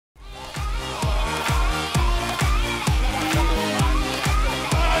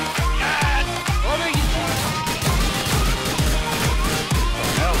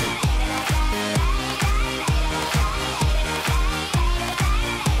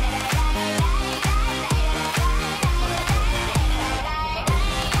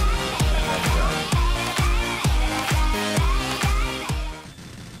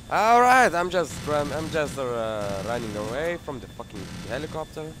Alright, I'm just running away from the fucking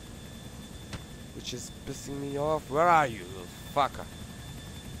helicopter, which is pissing me off. Where are you, little fucker?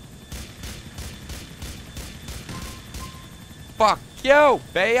 Fuck you,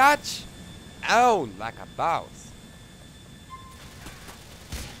 bitch! Own like a boss.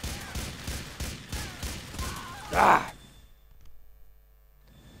 Ah!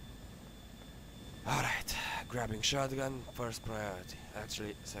 Alright, grabbing shotgun, first priority.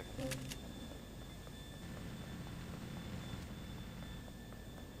 Actually, second.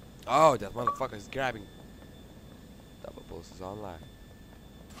 Oh, that motherfucker is grabbing. Double pulse is online.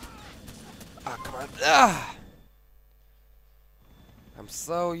 Ah, come on. Ah! I'm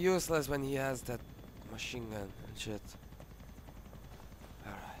so useless when he has that machine gun and shit.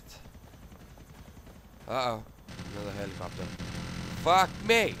 Alright. Uh-oh. Another helicopter. Fuck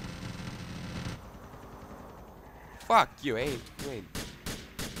me! Fuck you, ain't.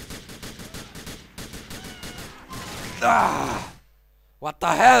 Ah! What the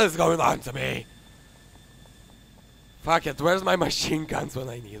hell is going on to me? Fuck it, where's my machine guns when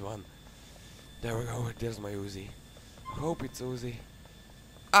I need one? There we go, there's my Uzi. Hope it's Uzi.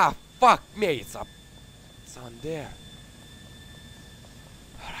 Ah, fuck me, it's up. It's on there.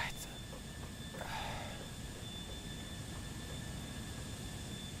 Alright.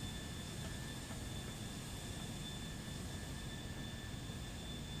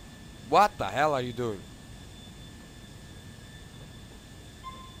 What the hell are you doing?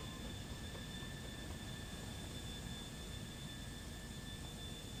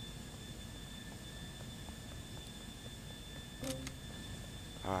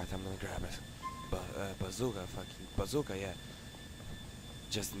 Alright, I'm gonna grab a bazooka, fucking bazooka, yeah.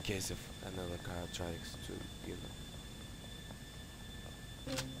 Just in case if another car tries to, you know.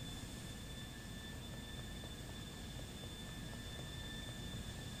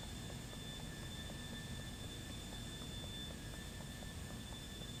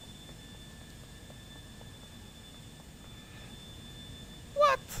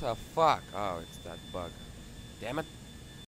 What the fuck? Oh, it's that bug. Damn it.